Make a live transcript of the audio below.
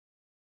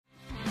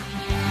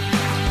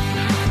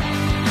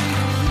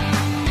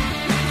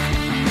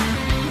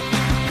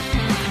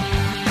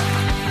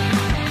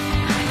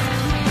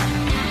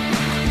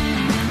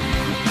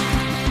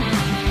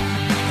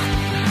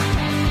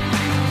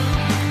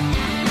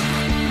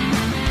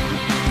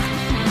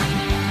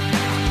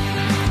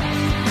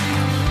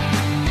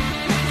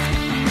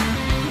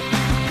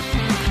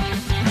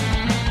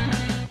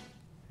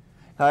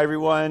Hi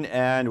everyone,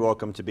 and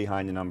welcome to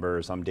Behind the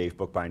Numbers. I'm Dave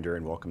Bookbinder,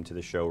 and welcome to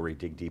the show where we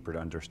dig deeper to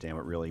understand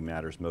what really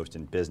matters most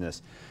in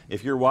business.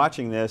 If you're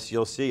watching this,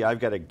 you'll see I've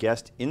got a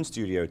guest in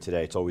studio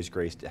today. It's always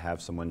great to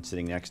have someone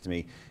sitting next to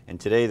me, and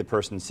today the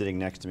person sitting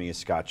next to me is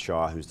Scott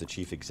Shaw, who's the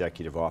Chief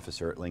Executive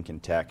Officer at Lincoln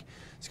Tech.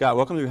 Scott,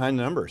 welcome to Behind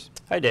the Numbers.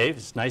 Hi Dave,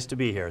 it's nice to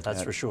be here,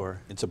 that's for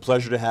sure. It's a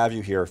pleasure to have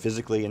you here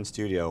physically in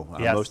studio.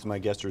 Yes. Most of my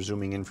guests are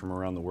zooming in from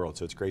around the world,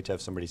 so it's great to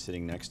have somebody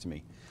sitting next to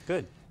me.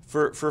 Good.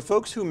 For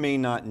folks who may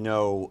not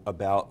know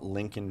about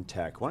Lincoln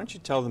Tech, why don't you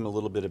tell them a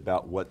little bit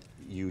about what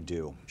you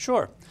do?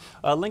 Sure.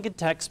 Lincoln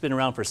Tech's been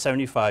around for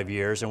 75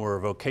 years, and we're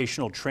a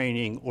vocational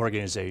training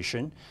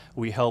organization.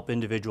 We help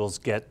individuals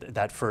get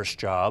that first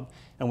job,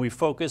 and we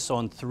focus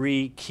on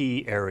three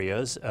key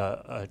areas.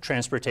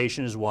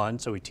 Transportation is one,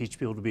 so we teach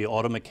people to be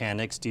auto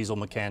mechanics, diesel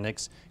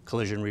mechanics,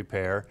 collision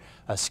repair.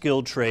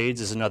 Skilled trades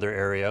is another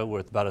area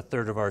where about a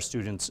third of our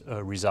students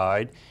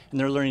reside, and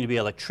they're learning to be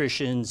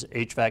electricians,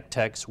 HVAC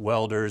techs,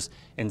 welders,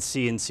 and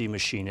CNC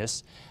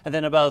machinists. And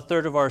then about a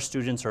third of our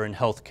students are in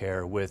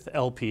healthcare, with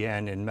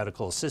LPN and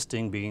medical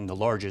assisting being the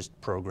largest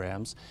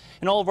programs.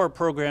 And all of our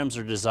programs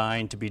are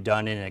designed to be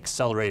done in an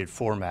accelerated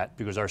format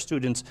because our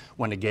students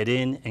want to get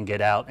in and get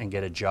out and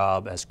get a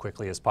job as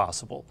quickly as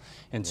possible.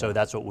 And so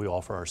that's what we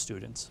offer our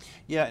students.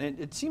 Yeah, and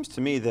it seems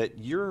to me that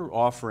you're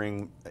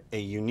offering a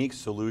unique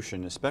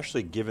solution,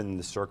 especially given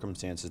the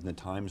circumstances and the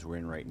times we're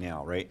in right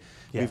now, right?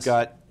 Yes. We've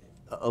got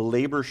a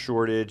labor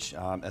shortage.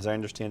 As I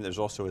understand, there's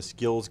also a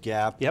skills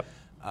gap. Yep.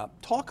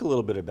 Talk a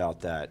little bit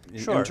about that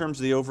in terms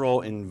of the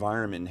overall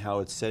environment and how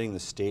it's setting the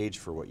stage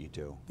for what you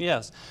do.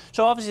 Yes.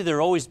 So obviously there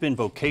have always been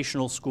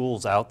vocational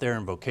schools out there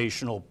and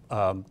vocational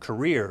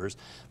careers,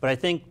 but I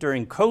think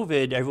during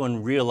COVID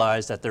everyone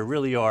realized that there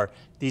really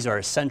these are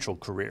essential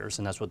careers,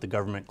 and that's what the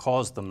government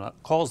calls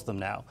them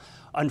now.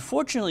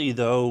 Unfortunately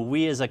though,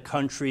 we as a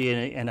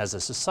country and as a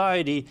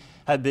society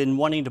have been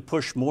wanting to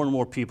push more and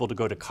more people to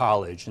go to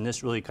college, and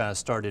this really kind of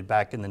started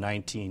back in the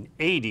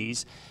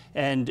 1980s.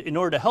 And in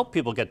order to help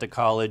people get to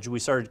college, we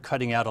started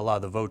cutting out a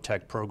lot of the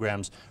VOTEC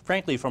programs,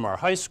 frankly, from our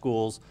high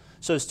schools,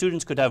 so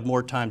students could have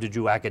more time to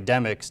do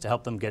academics to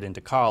help them get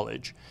into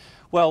college.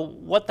 Well,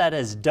 what that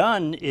has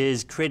done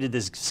is created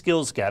this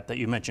skills gap that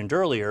you mentioned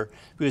earlier,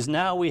 because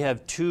now we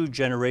have two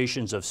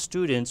generations of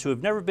students who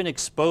have never been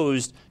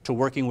exposed to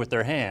working with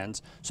their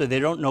hands, so they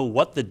don't know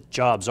what the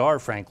jobs are,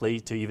 frankly,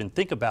 to even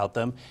think about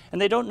them, and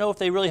they don't know if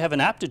they really have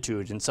an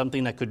aptitude in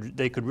something that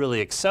they could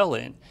really excel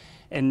in.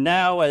 And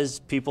now, as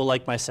people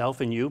like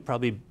myself and you,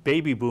 probably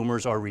baby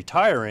boomers, are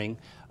retiring,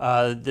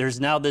 there's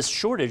now this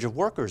shortage of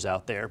workers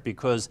out there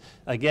because,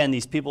 again,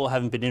 these people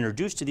haven't been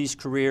introduced to these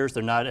careers,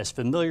 they're not as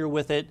familiar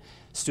with it.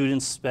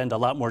 Students spend a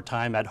lot more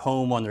time at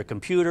home on their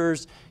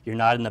computers. You're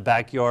not in the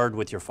backyard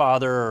with your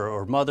father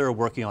or mother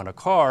working on a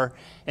car.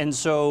 And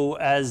so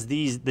as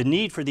the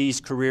need for these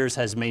careers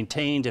has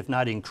maintained, if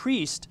not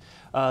increased,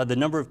 the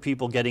number of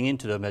people getting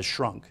into them has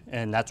shrunk,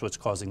 and that's what's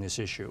causing this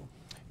issue.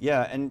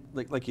 Yeah, and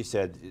like you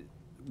said,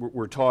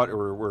 we're taught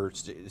or we're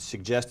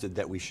suggested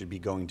that we should be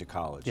going to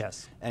college.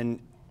 Yes.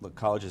 And look,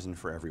 college isn't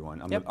for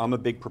everyone. Yep. I'm a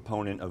big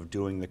proponent of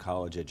doing the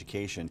college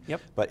education.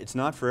 Yep. But it's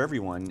not for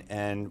everyone.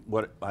 And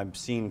what I've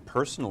seen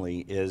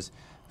personally is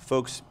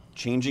folks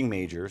changing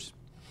majors,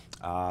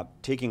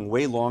 taking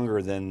way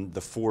longer than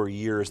the 4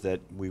 years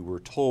that we were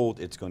told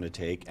it's going to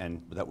take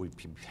and that we'd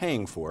be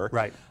paying for.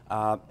 Right.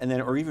 And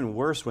then, or even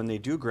worse, when they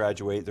do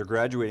graduate, they're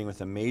graduating with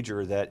a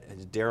major that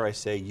is, dare I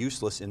say,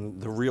 useless in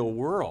the real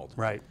world.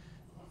 Right.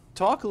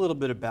 Talk a little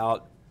bit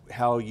about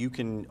how you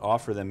can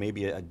offer them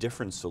maybe a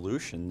different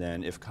solution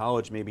than if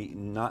college maybe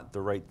not the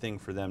right thing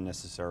for them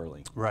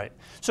necessarily. Right.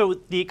 So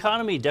the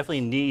economy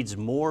definitely needs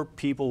more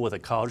people with a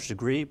college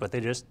degree, but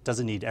it just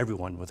doesn't need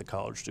everyone with a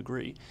college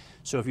degree.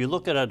 So if you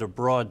look at a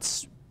broad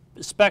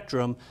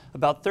spectrum,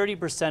 about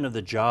 30% of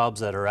the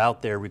jobs that are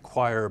out there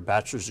require a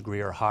bachelor's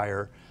degree or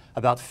higher.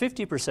 About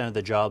 50% of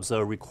the jobs,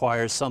 though,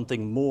 require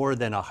something more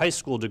than a high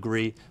school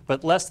degree,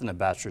 but less than a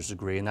bachelor's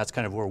degree, and that's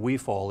kind of where we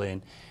fall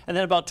in. And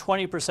then about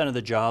 20% of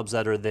the jobs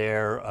that are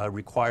there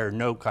require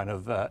no kind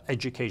of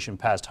education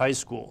past high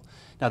school.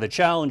 Now the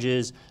challenge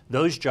is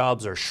those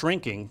jobs are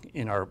shrinking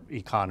in our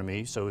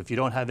economy, so if you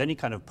don't have any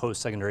kind of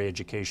post-secondary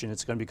education,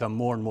 it's going to become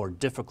more and more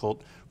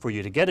difficult for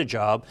you to get a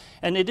job.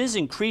 And it is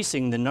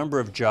increasing the number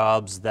of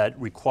jobs that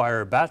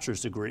require a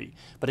bachelor's degree.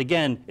 But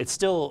again, it's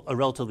still a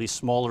relatively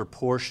smaller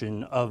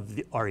portion of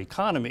our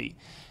economy.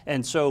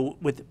 And so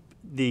with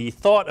the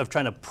thought of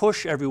trying to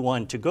push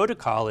everyone to go to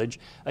college,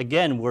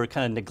 again, we're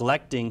kind of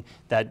neglecting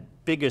that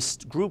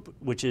biggest group,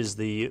 which is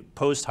the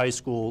post-high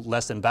school,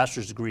 less than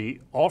bachelor's degree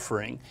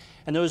offering.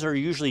 And those are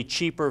usually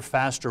cheaper,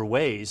 faster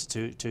ways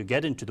to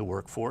get into the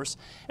workforce.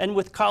 And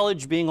with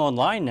college being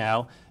online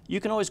now, you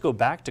can always go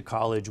back to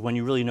college when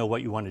you really know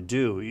what you want to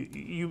do.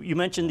 You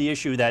mentioned the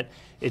issue that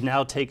it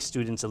now takes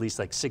students at least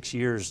like 6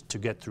 years to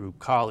get through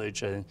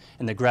college, and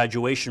the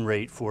graduation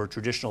rate for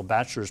traditional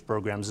bachelor's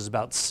programs is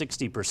about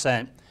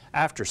 60%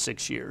 after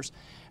 6 years.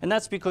 And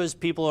that's because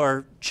people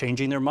are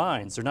changing their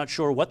minds. They're not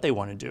sure what they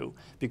want to do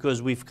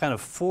because we've kind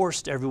of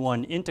forced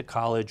everyone into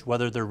college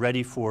whether they're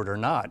ready for it or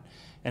not.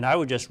 And I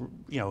would just,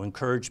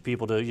 encourage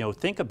people to,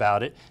 think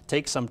about it,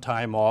 take some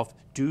time off,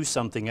 do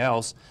something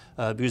else,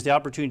 because the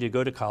opportunity to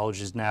go to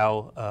college is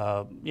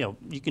now,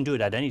 you can do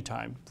it at any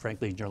time,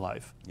 frankly, in your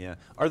life. Yeah.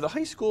 Are the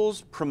high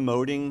schools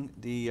promoting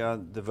the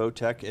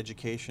VOTEC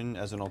education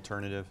as an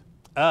alternative?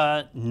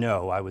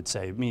 No, I would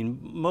say. I mean,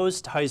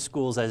 most high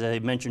schools, as I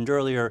mentioned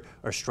earlier,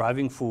 are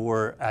striving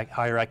for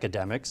higher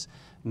academics.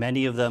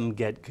 Many of them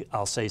get,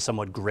 I'll say,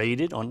 somewhat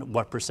graded on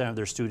what % of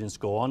their students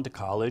go on to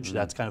college.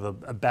 That's kind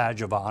of a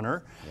badge of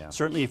honor. Yeah.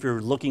 Certainly, if you're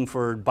looking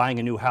for buying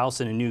a new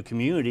house in a new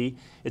community,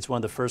 it's one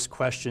of the first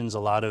questions a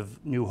lot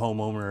of new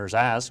homeowners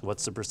ask: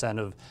 what's the %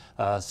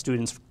 of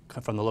students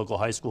from the local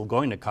high school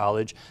going to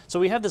college? So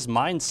we have this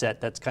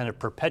mindset that's kind of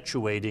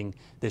perpetuating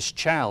this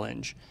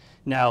challenge.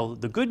 Now,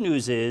 the good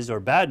news is, or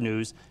bad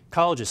news,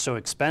 college is so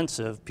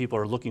expensive, people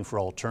are looking for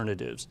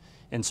alternatives.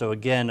 And so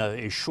again,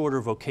 a shorter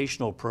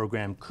vocational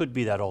program could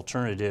be that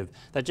alternative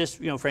that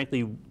just,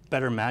 frankly,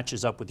 better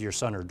matches up with your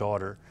son or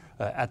daughter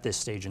at this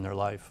stage in their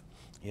life.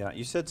 Yeah,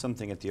 you said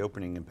something at the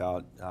opening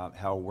about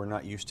how we're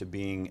not used to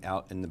being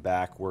out in the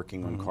back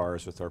working on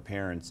cars with our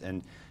parents,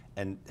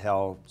 and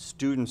how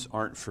students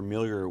aren't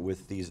familiar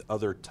with these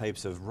other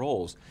types of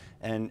roles.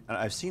 And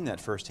I've seen that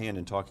firsthand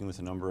in talking with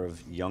a number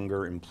of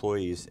younger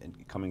employees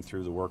coming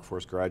through the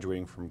workforce,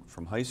 graduating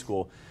from high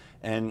school.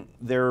 And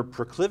their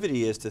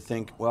proclivity is to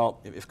think, well,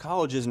 if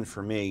college isn't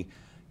for me,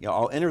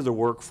 I'll enter the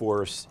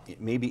workforce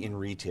maybe in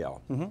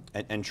retail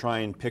and try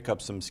and pick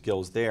up some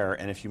skills there.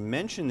 And if you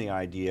mention the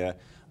idea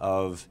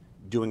of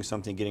doing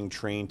something, getting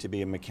trained to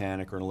be a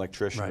mechanic or an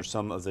electrician or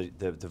some of the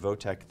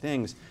VOTEC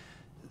things,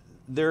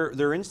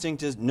 their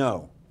instinct is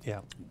no.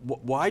 Yeah.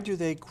 Why do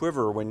they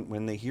quiver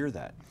when they hear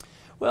that?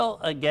 Well,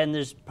 again,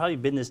 there's probably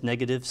been this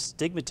negative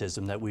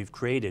stigmatism that we've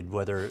created,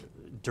 whether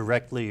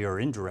directly or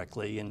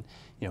indirectly. And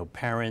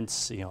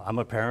parents, I'm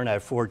a parent, I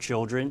have 4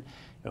 children.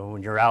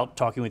 When you're out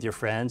talking with your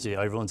friends,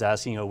 everyone's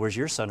asking, where's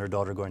your son or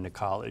daughter going to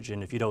college?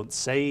 And if you don't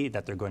say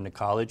that they're going to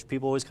college,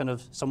 people always kind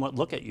of somewhat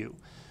look at you.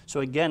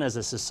 So again, as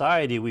a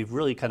society, we've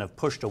really kind of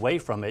pushed away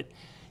from it.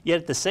 Yet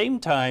at the same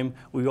time,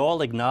 we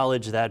all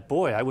acknowledge that,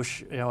 boy, I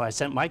wish I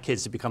sent my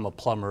kids to become a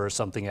plumber or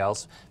something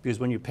else, because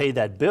when you pay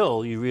that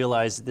bill, you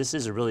realize this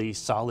is a really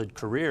solid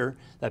career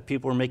that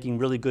people are making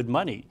really good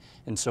money.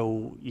 And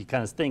so you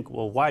kind of think,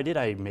 well, why did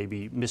I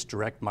maybe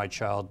misdirect my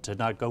child to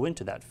not go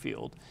into that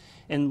field?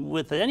 And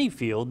with any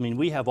field, I mean,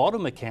 we have auto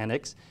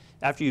mechanics.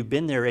 After you've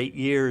been there 8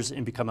 years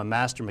and become a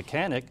master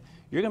mechanic,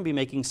 you're going to be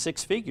making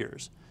 6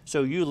 figures.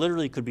 So you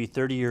literally could be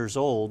 30 years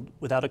old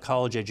without a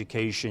college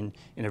education,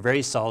 in a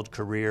very solid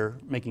career,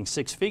 making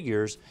 6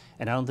 figures,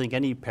 and I don't think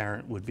any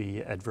parent would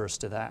be adverse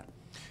to that.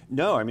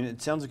 No, I mean, it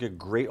sounds like a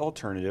great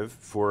alternative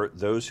for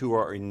those who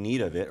are in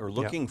need of it or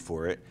looking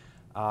for it.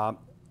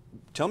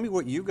 Tell me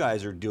what you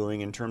guys are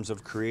doing in terms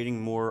of creating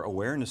more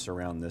awareness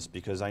around this,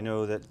 because I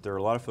know that there are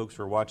a lot of folks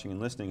who are watching and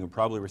listening who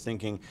probably were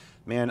thinking,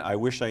 man, I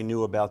wish I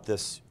knew about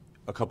this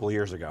a couple of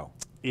years ago.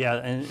 Yeah,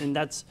 and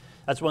that's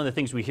one of the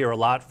things we hear a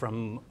lot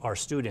from our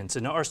students.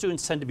 And our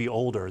students tend to be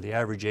older. The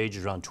average age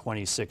is around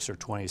 26 or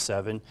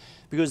 27,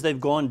 because they've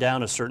gone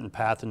down a certain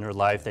path in their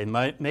life. They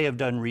may have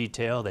done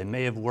retail, they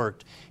may have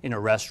worked in a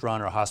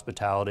restaurant or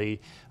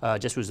hospitality,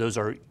 just because those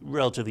are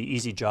relatively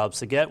easy jobs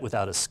to get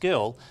without a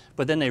skill,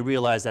 but then they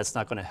realize that's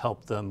not going to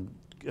help them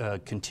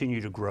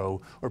continue to grow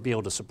or be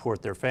able to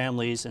support their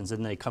families, and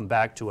then they come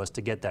back to us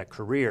to get that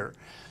career.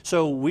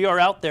 So we are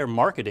out there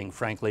marketing,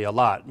 frankly, a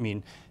lot. I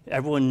mean,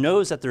 everyone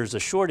knows that there's a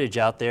shortage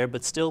out there,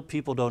 but still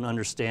people don't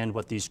understand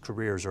what these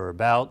careers are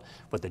about,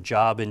 what the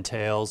job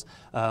entails.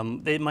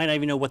 They might not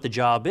even know what the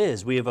job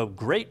is. We have a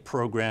great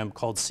program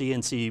called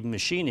CNC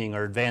machining,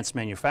 or advanced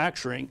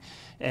manufacturing,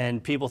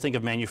 and people think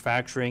of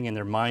manufacturing and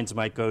their minds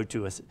might go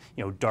to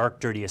dark,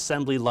 dirty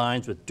assembly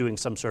lines with doing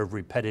some sort of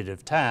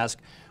repetitive task.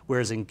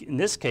 Whereas in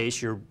this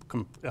case, you're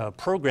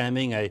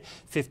programming a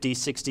 $50,000,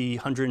 $60,000,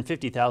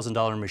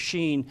 $150,000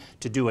 machine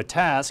to do a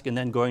task, and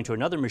then going to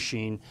another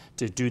machine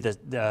to do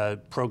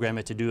program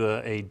it to do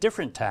a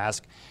different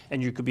task,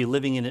 and you could be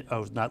living in it.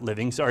 Oh, not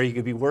living. Sorry, you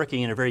could be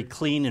working in a very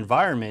clean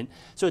environment.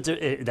 So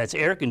that's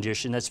air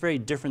conditioned. That's very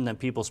different than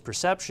people's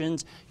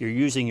perceptions. You're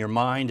using your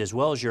mind as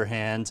well as your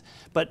hands,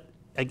 but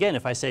again,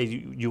 if I say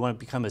you want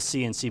to become a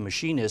CNC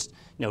machinist,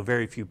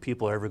 very few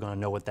people are ever going to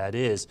know what that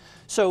is.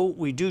 So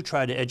we do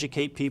try to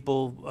educate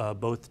people,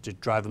 both to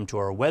drive them to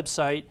our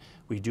website.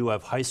 We do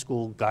have high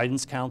school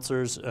guidance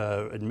counselors,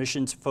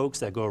 admissions folks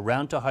that go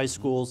around to high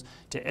schools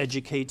to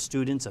educate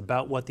students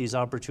about what these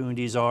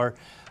opportunities are.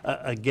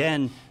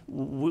 Again,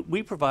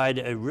 we provide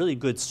a really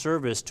good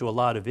service to a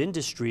lot of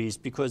industries,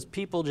 because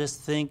people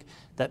just think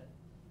that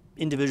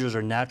individuals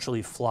are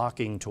naturally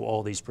flocking to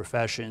all these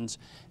professions,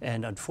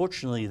 and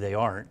unfortunately they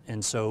aren't.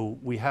 And so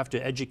we have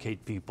to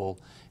educate people,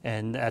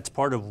 and that's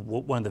part of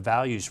one of the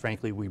values,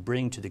 frankly, we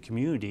bring to the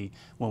community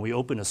when we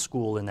open a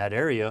school in that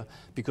area,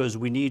 because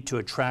we need to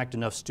attract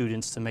enough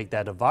students to make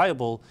that a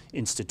viable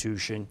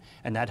institution,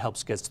 and that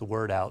helps get the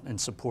word out and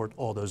support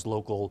all those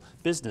local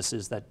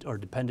businesses that are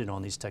dependent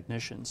on these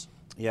technicians.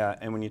 Yeah,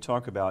 and when you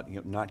talk about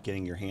not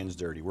getting your hands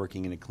dirty,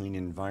 working in a clean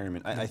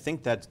environment, I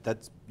think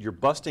that's you're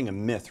busting a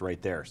myth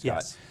right there, Scott.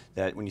 Yes.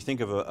 That when you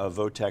think of a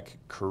VOTech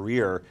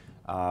career,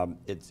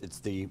 it's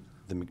the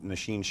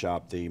machine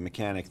shop, the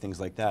mechanic, things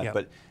like that. Yep.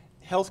 But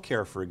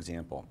healthcare, for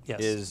example,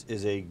 Yes.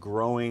 is a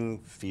growing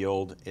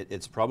field.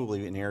 It's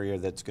probably an area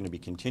that's going to be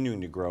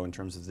continuing to grow in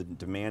terms of the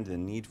demand and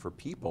the need for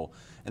people.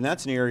 And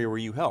that's an area where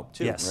you help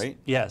too, Yes. right?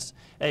 Yes,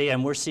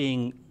 and we're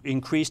seeing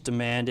increased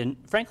demand. And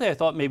frankly, I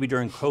thought maybe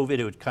during COVID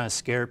it would kind of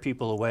scare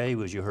people away,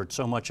 because you heard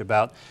so much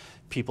about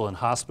people in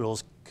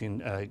hospitals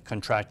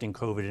contracting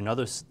COVID and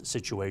other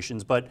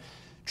situations. But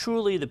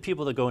truly, the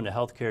people that go into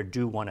healthcare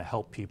do want to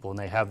help people, and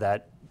they have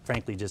that,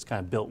 frankly, just kind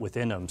of built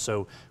within them.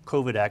 So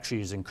COVID actually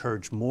has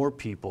encouraged more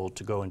people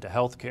to go into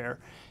healthcare.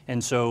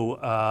 And so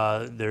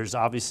there's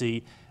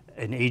obviously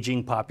an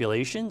aging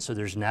population, so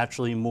there's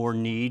naturally more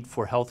need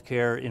for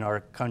healthcare in our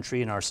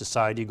country and our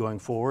society going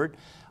forward.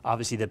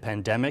 Obviously, the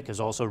pandemic has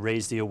also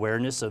raised the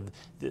awareness of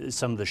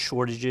some of the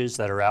shortages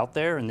that are out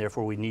there, and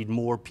therefore we need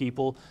more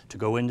people to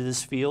go into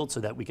this field so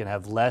that we can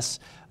have less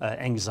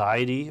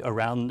anxiety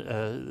around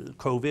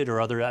COVID or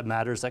other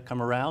matters that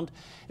come around.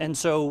 And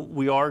so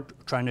we are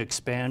trying to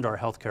expand our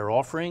healthcare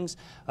offerings.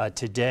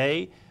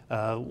 Today,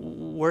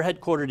 we're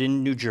headquartered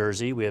in New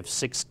Jersey. We have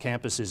 6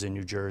 campuses in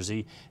New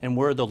Jersey, and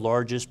we're the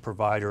largest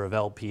provider of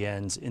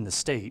LPNs in the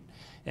state.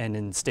 And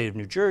in the state of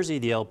New Jersey,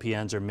 the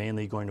LPNs are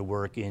mainly going to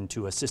work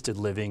into assisted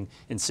living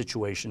in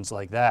situations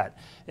like that.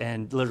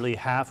 And literally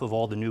half of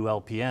all the new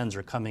LPNs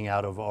are coming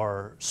out of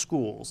our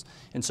schools.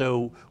 And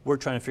so we're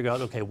trying to figure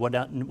out, okay,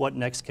 what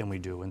next can we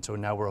do? And so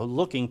now we're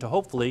looking to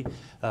hopefully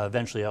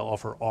eventually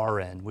offer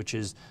RN, which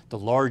is the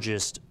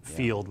largest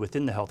field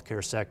within the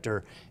healthcare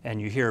sector.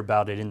 And you hear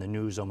about it in the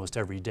news almost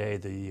every day,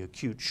 the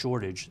acute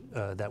shortage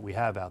that we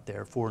have out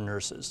there for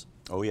nurses.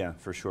 Oh yeah,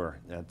 for sure.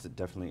 That's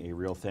definitely a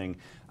real thing.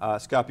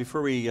 Scott,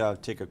 before we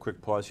take a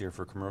quick pause here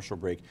for a commercial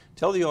break,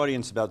 tell the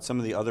audience about some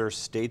of the other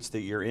states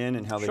that you're in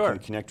and how they can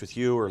connect with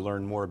you or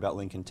learn more about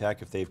Lincoln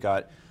Tech if they've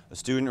got a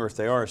student or if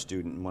they are a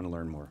student and want to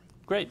learn more.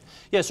 Great.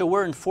 Yeah, so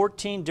we're in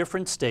 14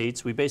 different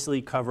states. We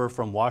basically cover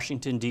from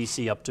Washington,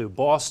 D.C. up to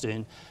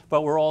Boston,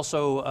 but we're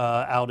also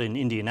out in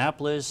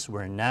Indianapolis,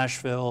 we're in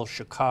Nashville,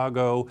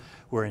 Chicago,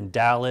 we're in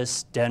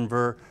Dallas,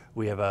 Denver.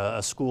 We have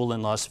a school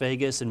in Las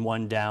Vegas and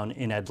one down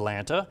in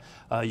Atlanta.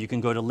 You can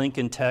go to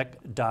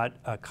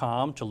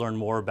lincolntech.com to learn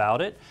more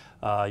about it.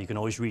 You can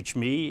always reach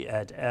me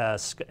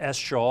at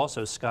Shaw,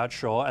 so Scott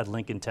Shaw at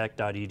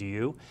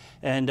lincolntech.edu.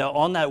 And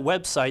on that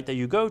website that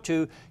you go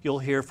to, you'll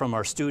hear from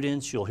our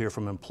students, you'll hear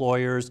from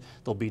employers,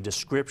 there'll be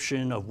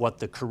description of what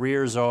the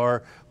careers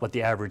are, what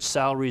the average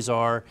salaries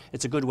are.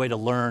 It's a good way to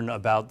learn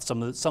about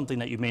something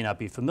that you may not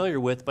be familiar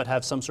with, but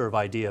have some sort of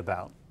idea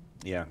about.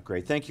 Yeah,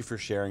 great. Thank you for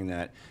sharing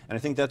that. And I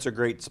think that's a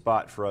great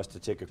spot for us to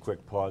take a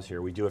quick pause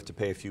here. We do have to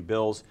pay a few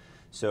bills.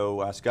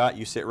 So Scott,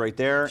 you sit right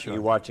there. Sure.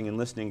 You watching and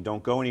listening.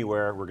 Don't go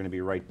anywhere. We're going to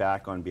be right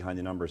back on Behind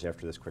the Numbers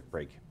after this quick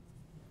break.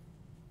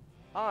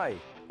 Hi,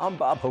 I'm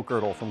Bob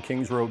Hocherdle from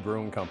Kings Road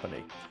Brewing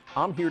Company.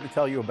 I'm here to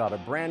tell you about a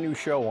brand new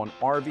show on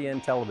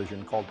RVN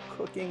television called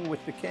Cooking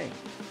with the King.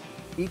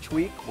 Each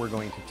week, we're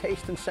going to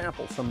taste and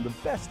sample some of the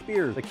best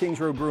beers the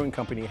Kings Road Brewing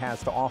Company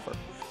has to offer.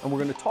 And we're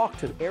going to talk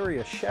to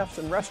area chefs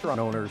and restaurant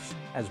owners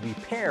as we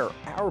pair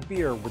our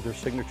beer with their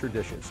signature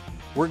dishes.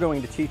 We're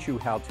going to teach you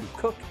how to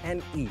cook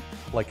and eat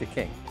like a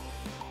king.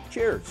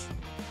 Cheers.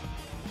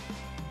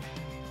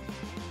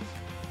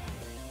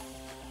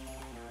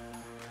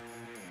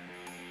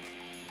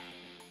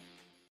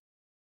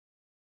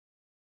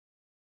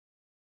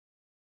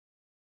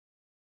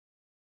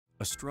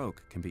 A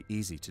stroke can be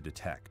easy to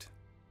detect.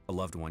 A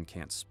loved one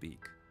can't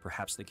speak,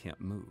 perhaps they can't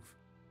move.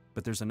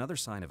 But there's another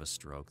sign of a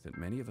stroke that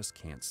many of us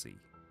can't see.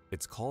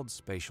 It's called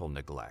spatial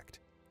neglect,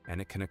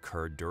 and it can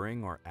occur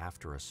during or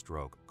after a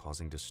stroke,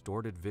 causing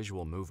distorted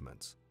visual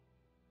movements.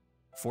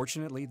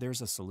 Fortunately,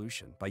 there's a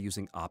solution by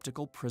using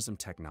optical prism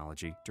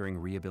technology during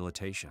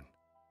rehabilitation.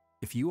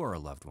 If you or a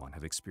loved one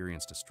have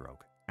experienced a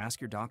stroke,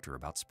 ask your doctor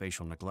about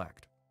spatial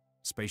neglect.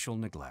 Spatial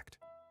neglect.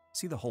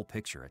 See the whole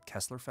picture at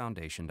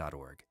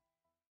KesslerFoundation.org.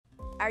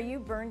 Are you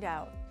burned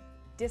out,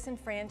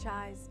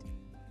 disenfranchised,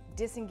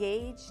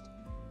 disengaged,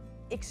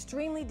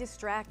 extremely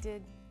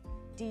distracted?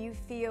 Do you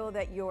feel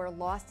that you're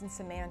lost in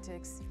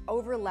semantics,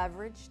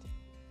 over-leveraged,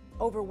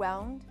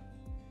 overwhelmed?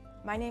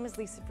 My name is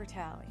Lisa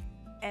Fratelli,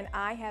 and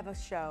I have a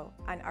show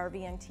on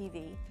RVN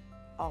TV,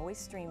 always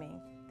streaming.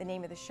 The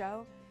name of the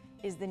show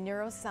is The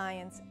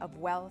Neuroscience of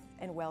Wealth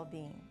and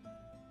Well-Being.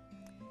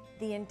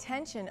 The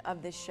intention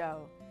of this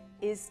show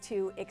is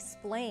to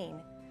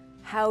explain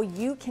how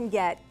you can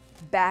get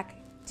back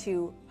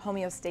to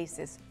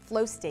homeostasis,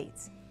 flow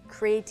states,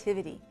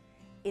 creativity,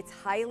 It's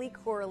highly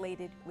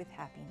correlated with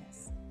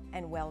happiness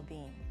and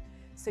well-being.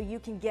 So you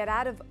can get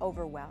out of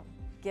overwhelm,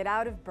 get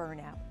out of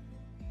burnout,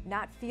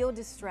 not feel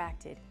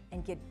distracted,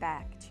 and get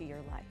back to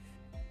your life.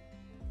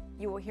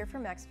 You will hear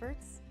from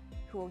experts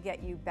who will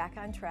get you back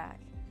on track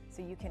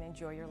so you can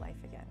enjoy your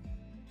life again.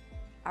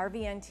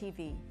 RVN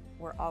TV,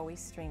 we're always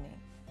streaming.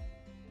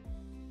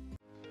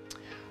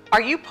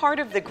 Are you part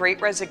of the Great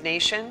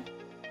Resignation?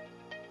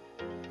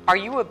 Are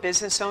you a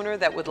business owner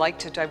that would like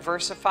to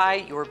diversify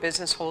your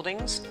business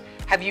holdings?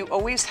 Have you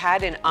always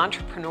had an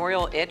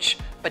entrepreneurial itch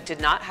but did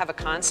not have a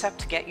concept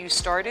to get you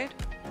started?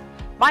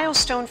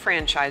 Milestone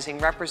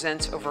Franchising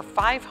represents over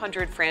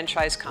 500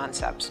 franchise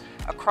concepts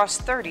across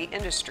 30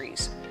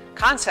 industries.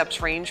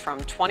 Concepts range from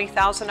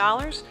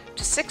 $20,000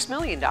 to $6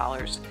 million,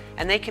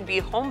 and they can be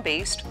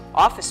home-based,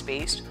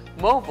 office-based,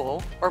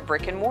 mobile, or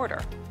brick and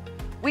mortar.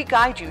 We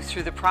guide you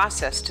through the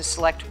process to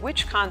select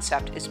which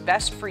concept is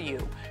best for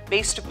you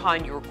based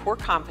upon your core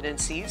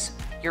competencies,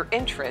 your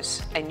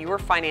interests, and your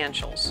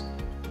financials.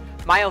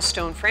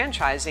 Milestone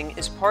Franchising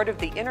is part of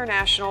the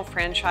International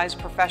Franchise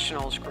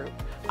Professionals Group,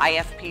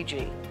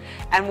 IFPG,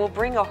 and will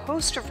bring a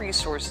host of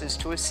resources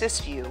to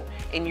assist you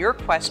in your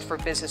quest for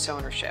business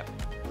ownership.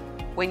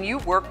 When you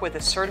work with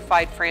a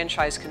certified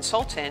franchise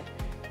consultant,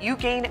 you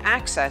gain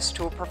access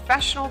to a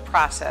professional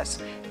process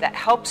that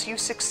helps you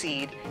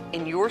succeed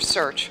in your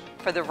search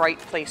for the right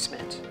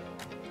placement.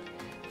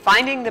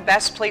 Finding the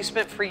best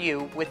placement for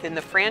you within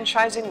the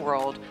franchising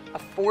world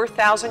of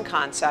 4,000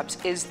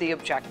 concepts is the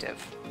objective.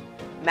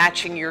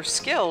 Matching your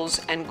skills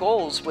and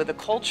goals with a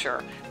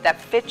culture that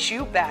fits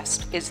you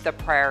best is the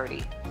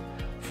priority.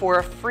 For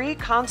a free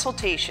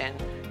consultation,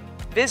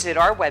 visit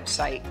our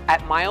website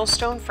at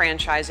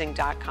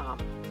milestonefranchising.com.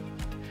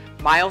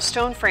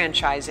 Milestone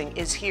Franchising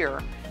is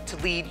here to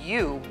lead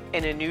you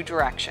in a new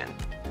direction.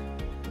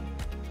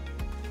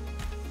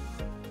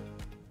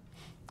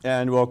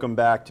 And welcome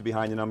back to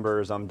Behind the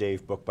Numbers. I'm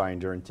Dave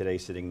Bookbinder, and today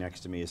sitting next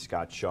to me is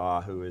Scott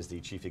Shaw, who is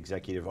the Chief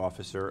Executive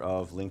Officer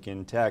of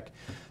Lincoln Tech.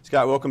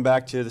 Scott, welcome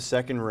back to the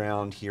second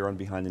round here on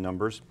Behind the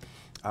Numbers.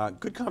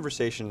 Good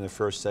conversation in the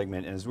first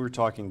segment, and as we were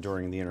talking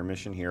during the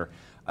intermission here,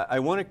 I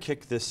want to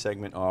kick this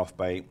segment off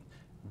by,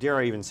 dare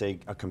I even say,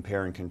 a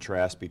compare and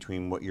contrast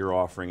between what you're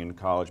offering in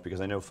college, because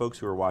I know folks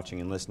who are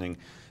watching and listening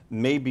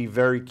may be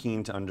very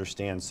keen to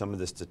understand some of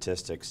the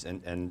statistics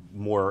and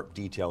more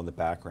detail in the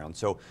background.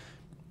 So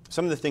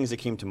some of the things that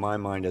came to my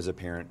mind as a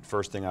parent,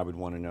 first thing I would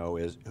want to know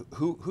is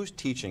who's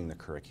teaching the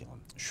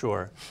curriculum?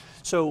 Sure.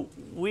 So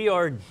we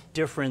are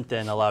different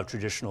than a lot of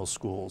traditional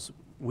schools.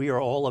 We are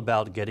all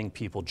about getting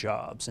people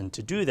jobs, and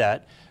to do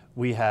that,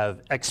 we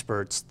have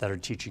experts that are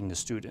teaching the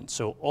students.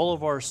 So all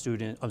of our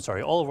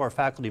all of our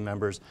faculty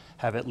members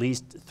have at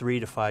least 3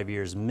 to 5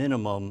 years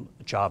minimum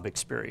job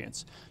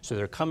experience. So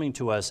they're coming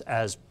to us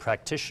as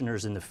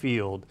practitioners in the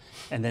field,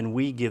 and then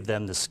we give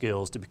them the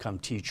skills to become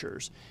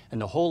teachers.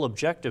 And the whole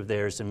objective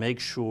there is to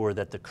make sure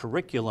that the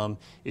curriculum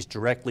is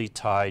directly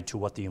tied to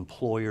what the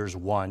employers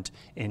want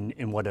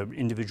in what an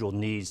individual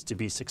needs to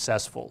be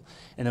successful.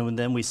 And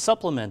then we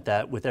supplement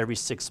that with every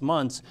 6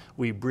 months,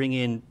 we bring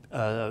in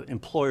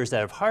employers that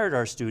have hired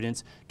our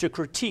students to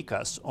critique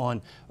us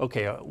on,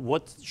 okay,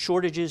 what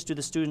shortages do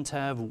the students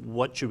have?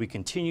 What should we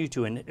continue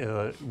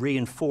to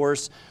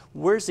reinforce?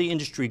 Where's the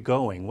industry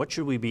going? What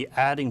should we be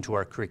adding to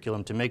our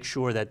curriculum to make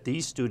sure that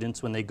these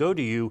students, when they go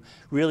to you,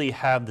 really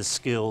have the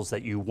skills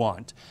that you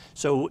want?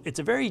 So it's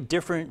a very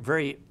different,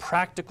 very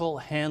practical,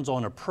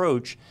 hands-on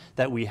approach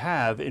that we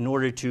have in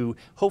order to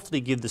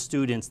hopefully give the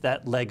students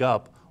that leg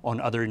up on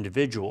other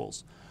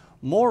individuals.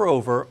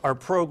 Moreover, our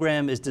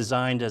program is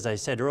designed, as I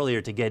said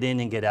earlier, to get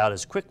in and get out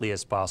as quickly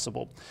as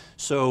possible.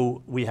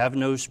 So we have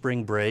no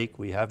spring break,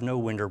 we have no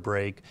winter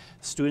break.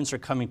 Students are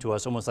coming to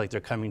us almost like they're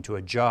coming to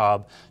a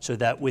job, so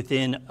that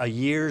within a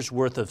year's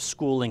worth of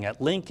schooling at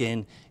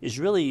Lincoln is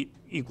really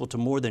equal to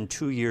more than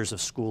 2 years of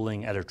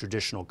schooling at a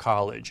traditional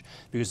college,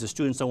 because the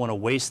students don't want to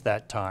waste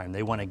that time.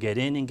 They want to get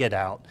in and get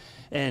out.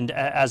 And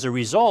as a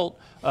result,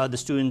 the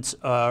students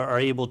are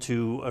able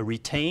to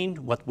retain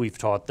what we've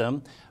taught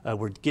them.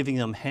 We're giving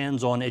them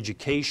hands-on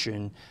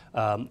education.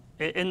 And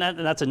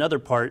that's another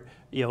part.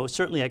 You know,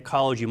 certainly at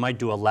college you might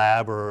do a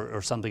lab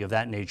or something of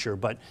that nature,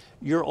 but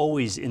you're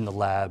always in the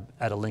lab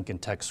at a Lincoln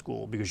Tech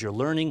school because you're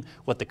learning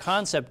what the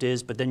concept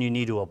is, but then you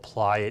need to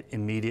apply it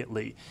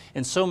immediately.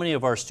 And so many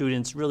of our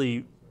students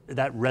really,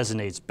 that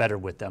resonates better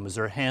with them as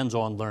they're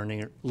hands-on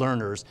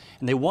learners,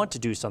 and they want to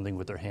do something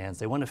with their hands.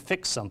 They want to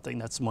fix something.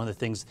 That's one of the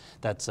things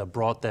that's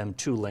brought them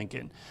to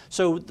Lincoln.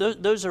 So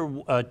those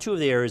are two of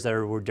the areas that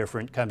were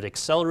different, kind of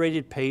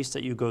accelerated pace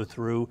that you go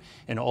through,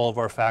 and all of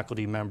our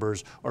faculty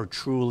members are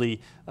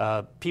truly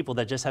people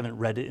that just haven't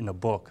read it in a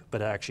book,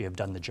 but actually have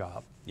done the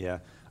job. Yeah,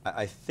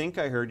 I think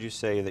I heard you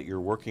say that you're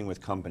working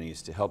with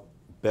companies to help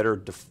better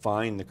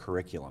define the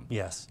curriculum.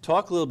 Yes.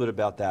 Talk a little bit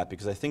about that,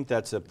 because I think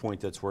that's a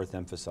point that's worth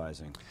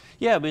emphasizing.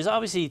 Yeah, because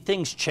obviously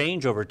things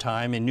change over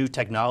time and new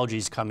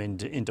technologies come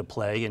into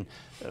play, and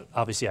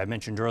obviously I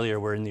mentioned earlier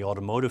we're in the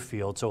automotive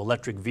field, so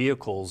electric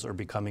vehicles are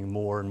becoming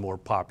more and more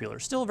popular.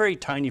 Still a very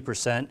tiny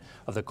percent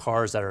of the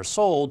cars that are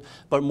sold,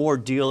 but more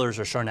dealers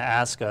are starting to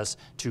ask us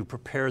to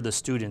prepare the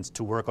students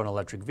to work on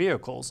electric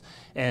vehicles.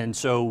 And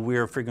so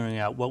we're figuring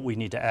out what we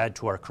need to add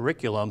to our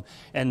curriculum.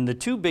 And the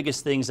two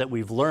biggest things that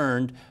we've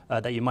learned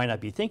that you might not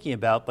be thinking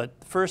about, but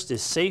first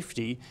is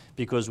safety,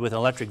 because with an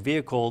electric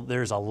vehicle,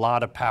 there's a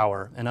lot of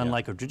power. And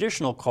unlike a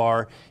traditional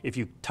car, if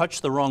you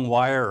touch the wrong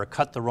wire or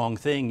cut the wrong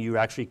thing, you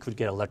actually could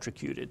get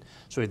electrocuted.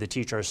 So we have to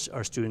teach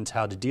our students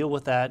how to deal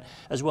with that,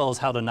 as well as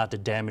how to not to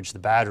damage the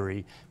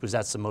battery, because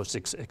that's the most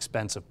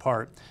expensive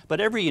part.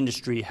 But every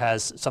industry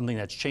has something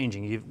that's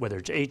changing, whether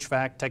it's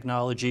HVAC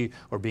technology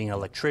or being an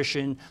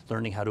electrician,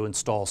 learning how to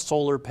install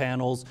solar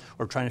panels,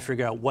 or trying to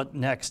figure out what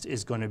next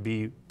is going to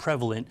be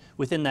prevalent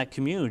within that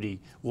community.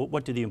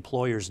 What do the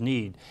employers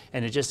need?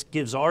 And it just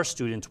gives our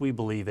students, we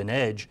believe, an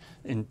edge,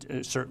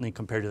 certainly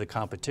compared to the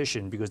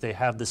competition, because they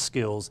have the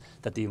skills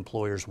that the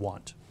employers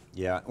want.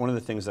 Yeah, one of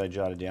the things I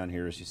jotted down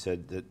here is you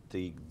said that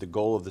the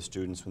goal of the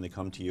students when they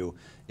come to you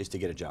is to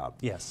get a job.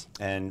 Yes.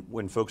 And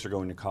when folks are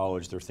going to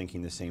college, they're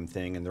thinking the same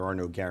thing, and there are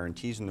no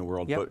guarantees in the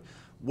world. Yep. But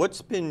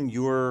what's been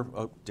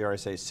your, dare I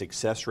say,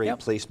 success rate, Yep.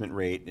 placement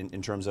rate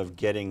in terms of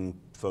getting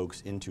folks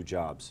into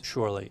jobs?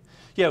 Surely.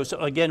 Yeah, so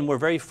again, we're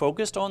very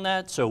focused on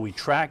that, so we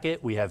track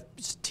it. We have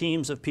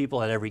teams of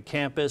people at every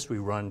campus. We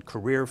run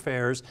career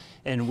fairs,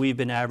 and we've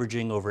been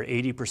averaging over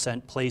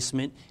 80%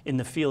 placement in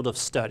the field of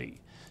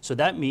study. So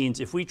that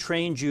means if we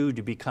trained you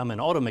to become an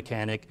auto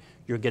mechanic,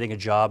 you're getting a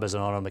job as an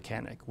auto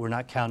mechanic. We're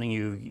not counting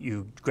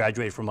you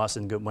graduated from us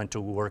and went to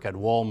work at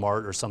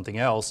Walmart or something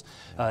else.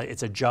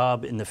 It's a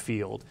job in the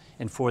field.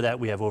 And for that,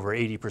 we have over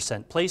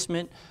 80%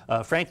 placement.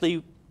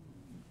 Frankly,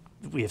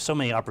 we have so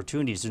many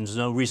opportunities, and there's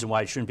no reason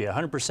why it shouldn't be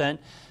 100%,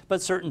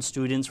 but certain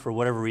students, for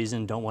whatever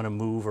reason, don't want to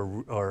move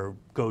or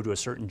go to a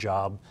certain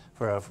job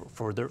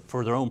for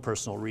their own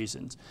personal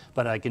reasons.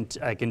 But I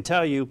can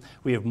tell you,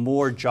 we have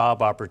more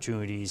job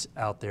opportunities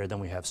out there than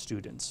we have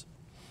students.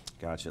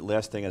 Gotcha.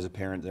 Last thing as a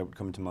parent that would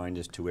come to mind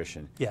is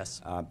tuition.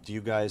 Yes. Do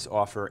you guys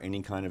offer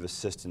any kind of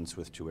assistance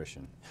with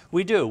tuition?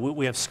 We do.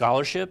 We have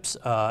scholarships,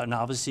 and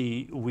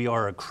obviously we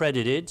are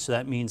accredited, so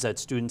that means that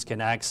students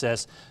can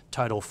access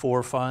Title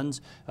IV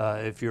funds.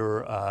 If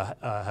you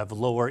have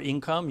lower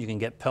income, you can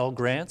get Pell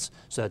Grants,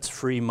 so that's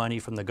free money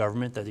from the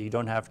government that you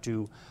don't have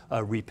to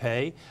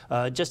repay.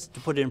 Just to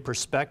put it in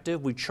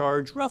perspective, we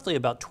charge roughly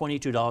about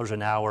 $22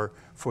 an hour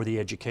for the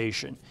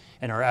education,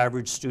 and our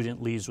average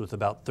student leaves with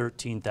about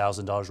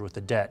 $13,000 worth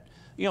of debt.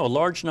 You know, a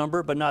large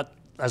number, but not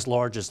as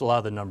large as a lot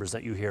of the numbers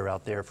that you hear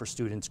out there for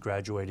students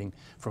graduating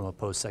from a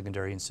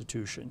post-secondary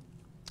institution.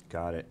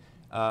 Got it.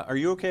 Are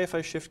you okay if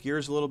I shift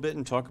gears a little bit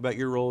and talk about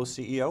your role as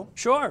CEO?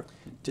 Sure,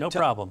 no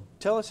problem.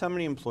 Tell us how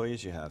many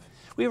employees you have.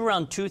 We have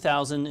around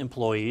 2,000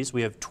 employees.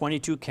 We have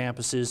 22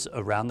 campuses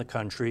around the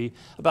country.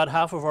 About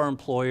half of our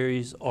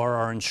employees are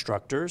our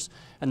instructors,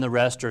 and the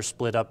rest are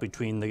split up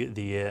between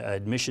the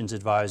admissions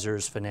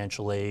advisors,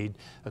 financial aid,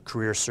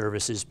 career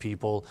services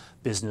people,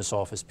 business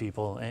office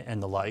people,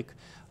 and the like.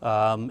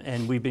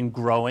 And we've been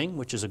growing,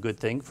 which is a good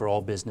thing for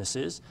all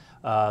businesses.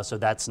 So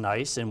that's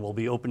nice, and we'll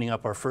be opening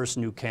up our first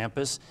new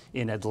campus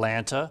in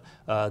Atlanta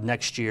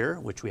next year,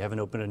 which we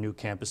haven't opened a new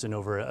campus in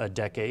over a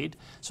decade.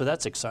 So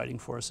that's exciting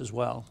for us as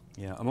well.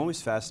 Yeah, I'm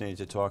always fascinated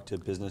to talk to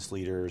business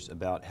leaders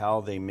about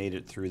how they made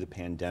it through the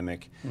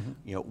pandemic. Mm-hmm.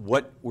 You know,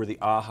 what were the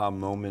aha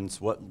moments?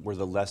 What were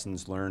the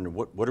lessons learned?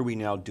 What are we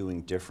now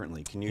doing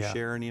differently? Can you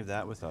share any of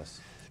that with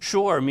us?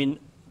 Sure. I mean,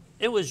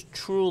 it was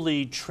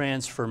truly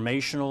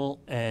transformational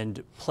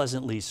and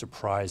pleasantly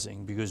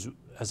surprising because,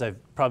 as I've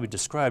probably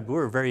described,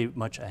 we're very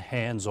much a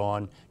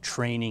hands-on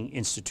training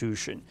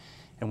institution.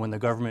 And when the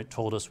government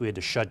told us we had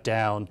to shut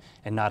down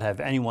and not have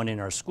anyone in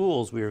our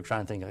schools, we were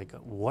trying to think, like,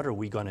 what are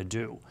we going to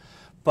do?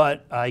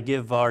 But I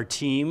give our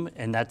team,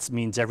 and that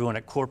means everyone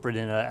at corporate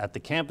and at the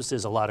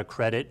campuses, a lot of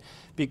credit,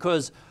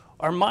 because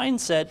our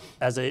mindset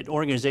as an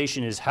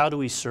organization is how do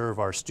we serve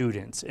our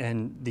students?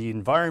 And the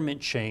environment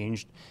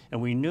changed,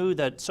 and we knew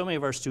that so many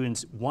of our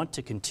students want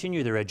to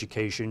continue their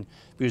education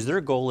because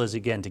their goal is,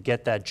 again, to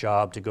get that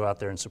job, to go out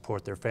there and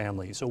support their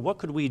family. So what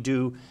could we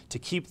do to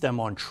keep them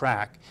on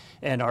track?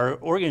 And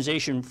our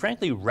organization,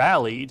 frankly,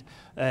 rallied,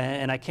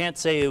 and I can't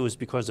say it was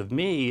because of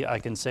me. I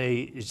can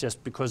say it's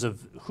just because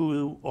of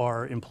who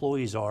our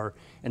employees are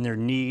and their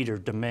need or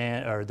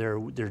demand or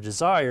their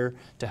desire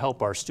to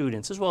help our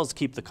students, as well as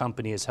keep the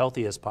company as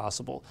healthy as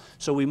possible.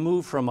 So we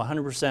moved from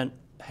 100%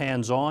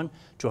 hands-on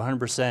to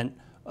 100%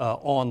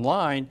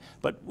 online,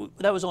 but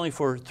that was only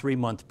for a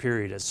 3-month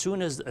period. As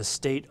soon as a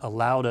state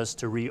allowed us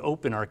to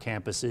reopen our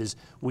campuses,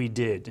 we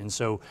did. And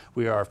so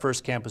our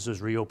first campus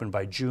was reopened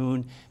by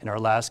June, and our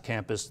last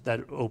campus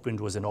that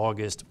opened was in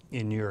August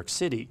in New York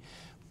City.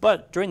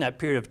 But during that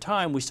period of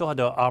time, we still had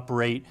to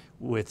operate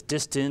with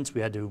distance. We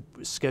had to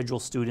schedule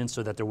students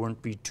so that there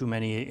wouldn't be too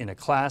many in a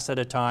class at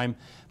a time.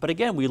 But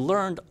again, we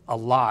learned a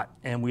lot,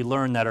 and we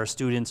learned that our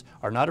students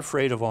are not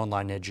afraid of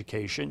online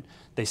education.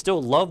 They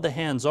still love the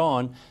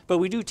hands-on, but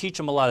we do teach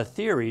them a lot of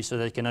theory so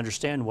they can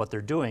understand what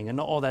they're doing, and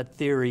all that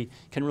theory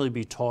can really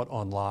be taught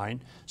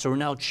online. So we're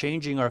now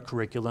changing our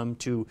curriculum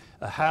to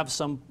have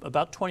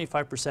about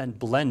 25%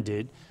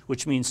 blended,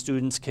 which means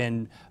students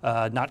can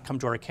not come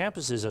to our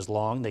campuses as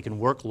long. They can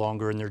work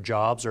longer in their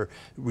jobs or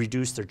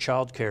reduce their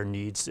childcare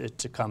needs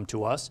to come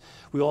to us.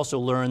 We also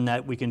learn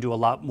that we can do a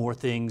lot more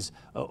things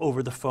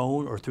over the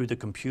phone or through the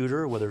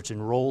computer, whether it's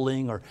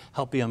enrolling or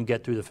helping them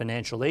get through the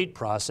financial aid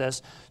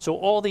process. So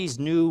all these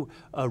new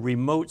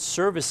remote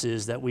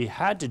services that we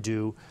had to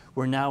do,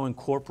 we're now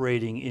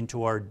incorporating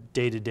into our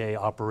day-to-day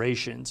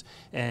operations.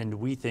 And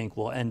we think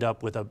we'll end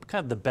up with a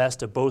kind of the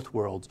best of both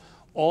worlds.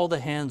 All the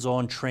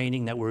hands-on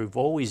training that we've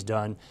always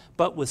done,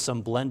 but with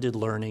some blended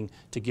learning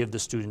to give the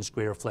students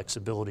greater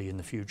flexibility in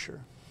the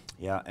future.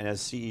 Yeah, and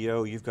as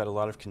CEO, you've got a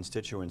lot of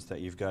constituents that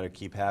you've got to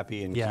keep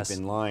happy and Yes. keep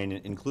in line,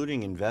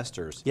 including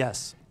investors.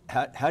 Yes.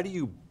 How do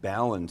you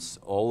balance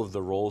all of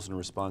the roles and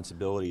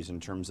responsibilities in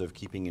terms of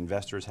keeping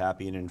investors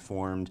happy and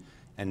informed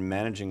and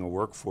managing a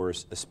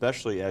workforce,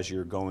 especially as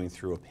you're going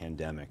through a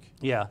pandemic?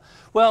 Yeah.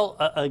 Well,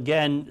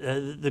 again,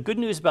 the good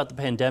news about the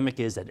pandemic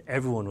is that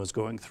everyone was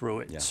going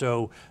through it. Yeah.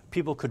 So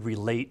people could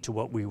relate to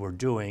what we were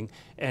doing.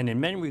 And in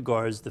many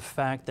regards, the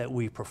fact that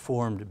we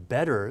performed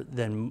better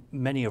than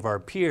many of our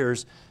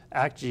peers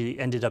actually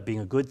ended up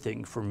being a good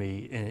thing for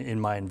me in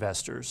my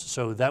investors.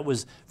 So that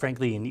was,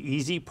 frankly, an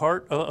easy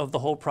part of the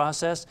whole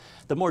process.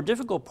 The more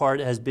difficult part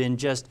has been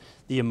just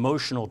the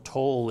emotional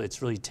toll it's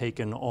really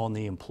taken on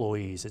the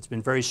employees. It's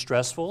been very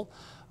stressful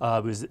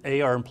because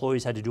our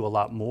employees had to do a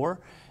lot more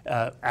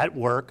at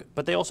work,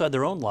 but they also had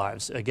their own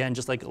lives. Again,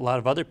 just like a lot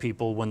of other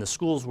people, when the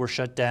schools were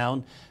shut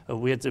down,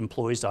 we had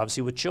employees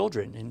obviously with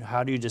children. And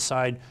how do you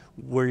decide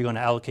where you're going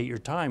to allocate your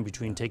time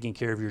between taking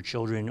care of your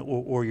children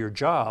or your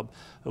job?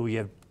 We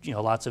have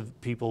lots of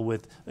people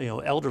with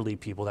elderly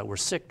people that were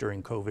sick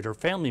during COVID, or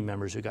family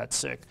members who got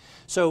sick.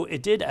 So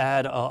it did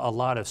add a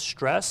lot of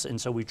stress, and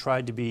so we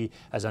tried to be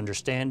as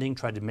understanding,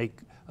 tried to make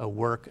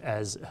work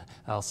as,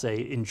 I'll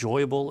say,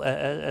 enjoyable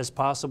as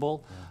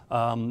possible.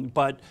 Yeah.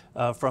 But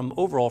from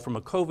overall, from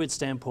a COVID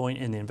standpoint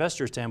and the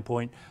investor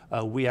standpoint,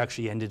 we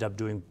actually ended up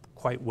doing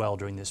quite well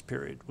during this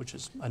period, which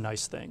is a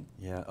nice thing.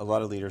 Yeah, a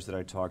lot of leaders that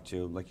I talked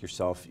to, like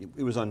yourself,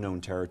 it was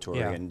unknown territory,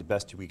 Yeah. and the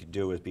best we could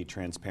do is be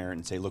transparent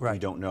and say, look, Right. we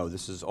don't know.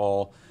 This is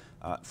all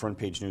front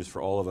page news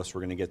for all of us.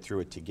 We're going to get through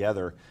it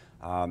together.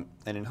 And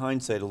in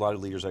hindsight, a lot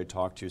of leaders I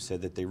talked to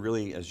said that they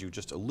really, as you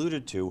just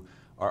alluded to,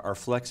 are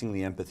flexing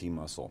the empathy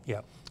muscle.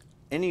 Yeah.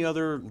 Any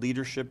other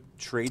leadership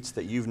traits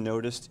that you've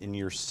noticed in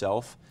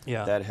yourself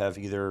Yeah. that have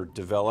either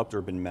developed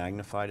or been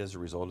magnified as a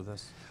result of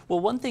this?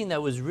 Well, one thing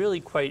that was really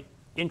quite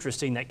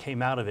interesting that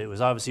came out of it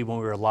was obviously when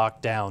we were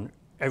locked down,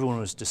 everyone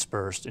was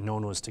dispersed and no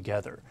one was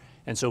together.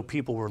 And so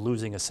people were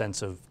losing a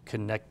sense of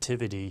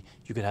connectivity.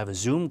 You could have a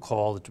Zoom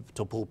call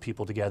to pull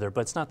people together,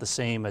 but it's not the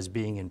same as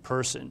being in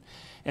person.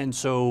 And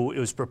so it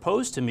was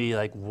proposed to me,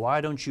 like,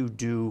 why don't you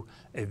do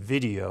a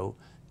video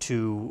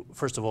to,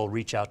 first of all,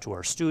 reach out to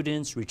our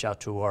students, reach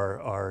out to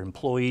our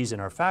employees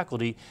and our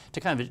faculty to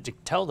kind of to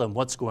tell them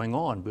what's going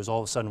on, because all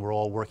of a sudden we're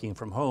all working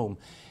from home.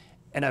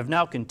 And I've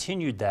now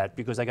continued that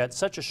because I got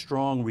such a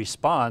strong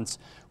response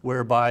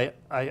whereby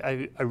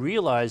I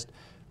realized,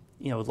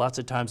 lots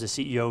of times as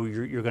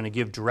CEO, you're going to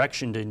give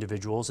direction to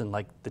individuals, and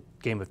like the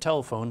game of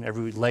telephone,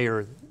 every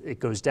layer it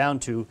goes down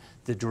to,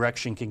 the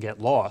direction can get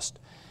lost.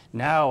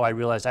 Now I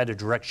realized I had a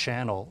direct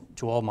channel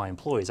to all my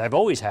employees. I've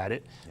always had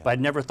it, but I'd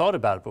never thought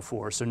about it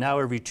before. So now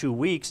every 2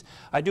 weeks,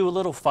 I do a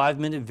little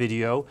 5-minute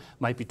video,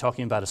 might be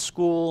talking about a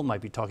school, might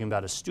be talking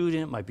about a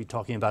student, might be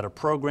talking about a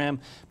program,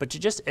 but to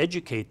just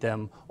educate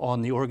them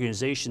on the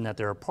organization that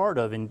they're a part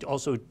of, and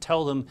also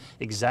tell them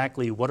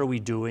exactly what are we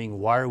doing,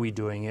 why are we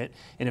doing it,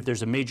 and if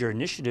there's a major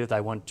initiative that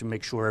I want to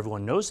make sure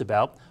everyone knows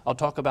about, I'll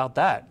talk about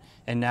that.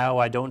 And now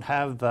I don't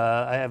have,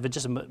 I have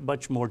just a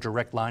much more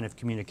direct line of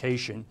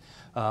communication.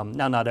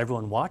 Now, not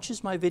everyone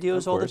watches my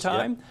videos all the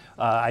time.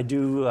 Yeah. I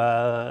do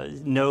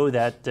know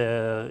that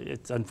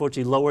it's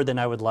unfortunately lower than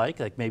I would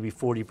like maybe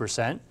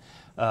 40%.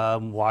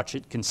 Watch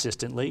it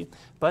consistently,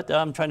 but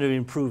I'm trying to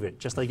improve it.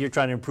 Just like you're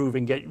trying to improve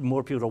and get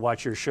more people to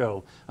watch your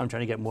show, I'm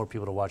trying to get more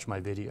people to watch my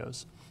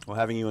videos. Well,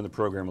 having you on the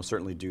program will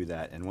certainly do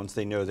that. And once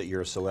they know that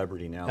you're a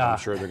celebrity now, I'm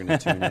sure they're going to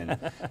tune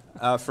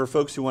in. For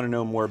folks who want to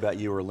know more about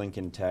you or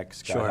Lincoln Tech,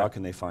 Scott, Sure. How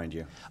can they find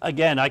you?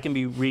 Again, I can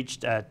be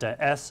reached at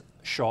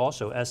Shaw,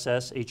 so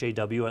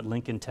SSHAW at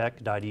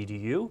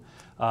lincolntech.edu.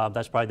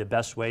 That's probably the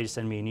best way to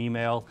send me an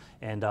email,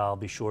 and I'll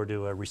be sure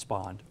to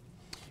respond.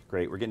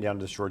 Great. We're getting down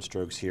to the short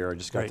strokes here. I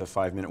just got Great. the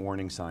 5-minute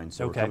warning sign,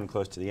 so Okay. we're coming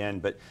close to the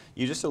end. But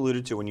you just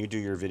alluded to when you do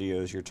your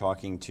videos, you're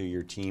talking to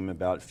your team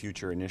about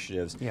future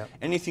initiatives. Yeah.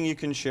 Anything you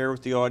can share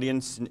with the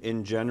audience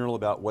in general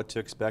about what to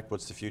expect?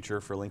 What's the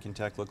future for Lincoln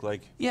Tech look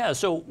like? Yeah,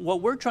 so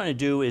what we're trying to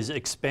do is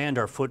expand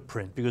our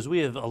footprint because we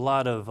have a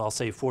lot of, I'll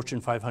say,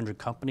 Fortune 500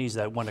 companies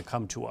that want to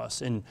come to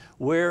us. And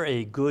we're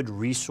a good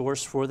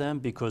resource for them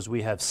because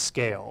we have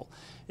scale.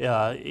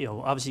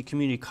 Obviously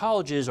community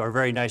colleges are a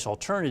very nice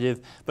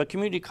alternative, but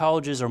community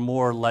colleges are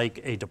more like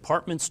a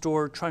department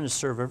store trying to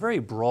serve a very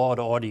broad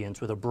audience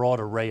with a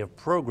broad array of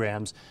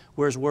programs,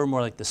 whereas we're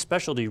more like the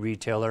specialty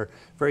retailer,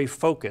 very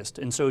focused.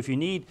 And so if you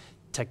need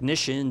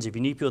technicians, if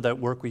you need people that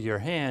work with your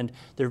hand,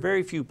 there are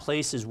very few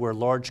places where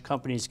large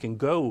companies can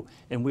go,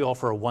 and we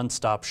offer a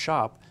one-stop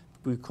shop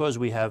because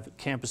we have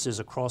campuses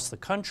across the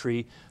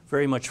country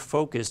very much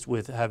focused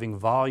with having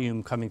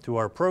volume coming through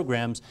our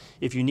programs.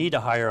 If you need to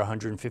hire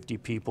 150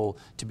 people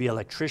to be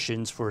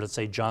electricians for, let's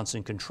say,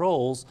 Johnson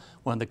Controls,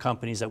 one of the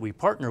companies that we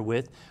partner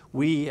with,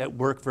 we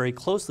work very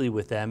closely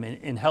with them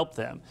and help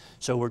them.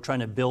 So we're trying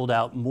to build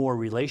out more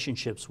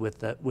relationships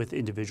with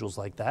individuals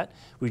like that.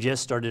 We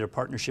just started a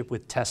partnership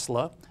with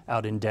Tesla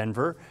out in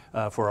Denver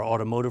for our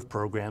automotive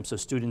program. So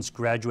students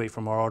graduate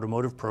from our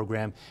automotive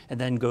program and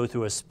then go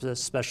through a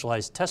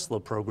specialized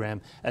Tesla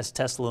program as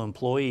Tesla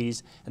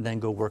employees and then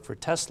go work for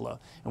Tesla,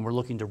 and we're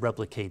looking to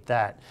replicate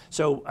that.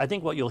 So I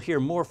think what you'll hear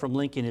more from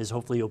Lincoln is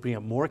hopefully opening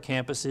up more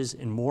campuses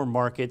in more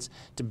markets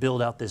to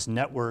build out this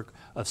network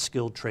of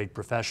skilled trade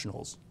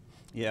professionals.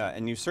 Yeah,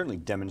 and you've certainly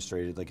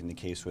demonstrated, like in the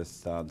case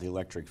with the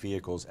electric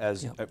vehicles,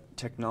 as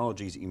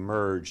technologies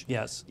emerge,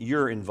 Yes.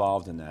 you're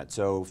involved in that.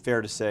 So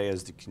fair to say,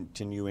 as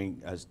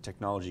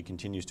technology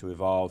continues to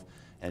evolve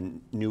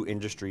and new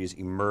industries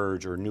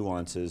emerge or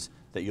nuances,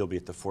 that you'll be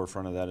at the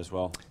forefront of that as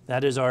well?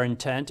 That is our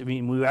intent. I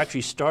mean, we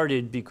actually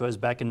started because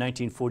back in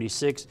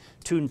 1946,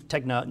 two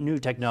new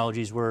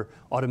technologies were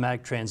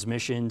automatic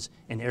transmissions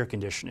and air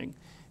conditioning.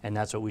 And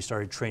that's what we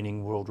started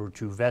training World War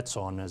II vets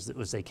on as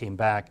they came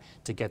back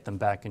to get them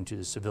back into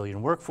the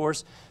civilian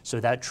workforce. So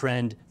that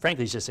trend,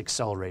 frankly, is just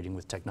accelerating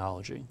with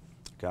technology.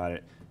 Got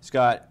it.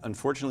 Scott,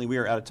 unfortunately we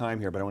are out of time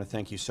here, but I want to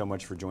thank you so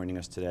much for joining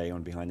us today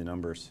on Behind the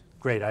Numbers.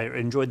 Great, I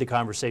enjoyed the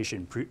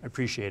conversation,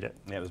 appreciate it.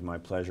 Yeah, it was my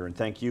pleasure, and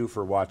thank you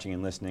for watching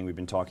and listening. We've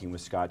been talking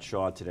with Scott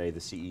Shaw today, the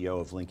CEO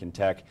of Lincoln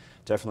Tech.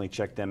 Definitely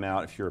check them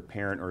out if you're a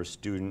parent or a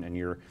student and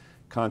you're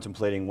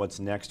contemplating what's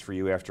next for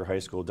you after high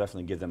school.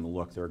 Definitely give them a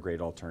look, they're a great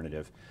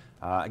alternative.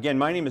 Again,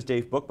 my name is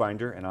Dave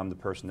Bookbinder, and I'm the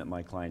person that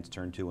my clients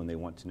turn to when they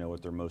want to know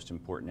what their most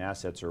important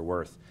assets are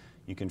worth.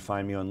 You can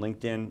find me on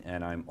LinkedIn,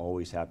 and I'm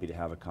always happy to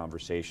have a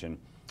conversation.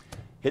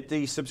 Hit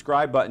the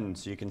subscribe button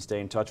so you can stay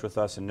in touch with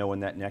us and know when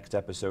that next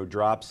episode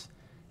drops.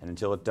 And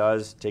until it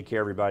does, take care,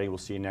 everybody. We'll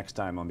see you next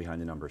time on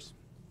Behind the Numbers.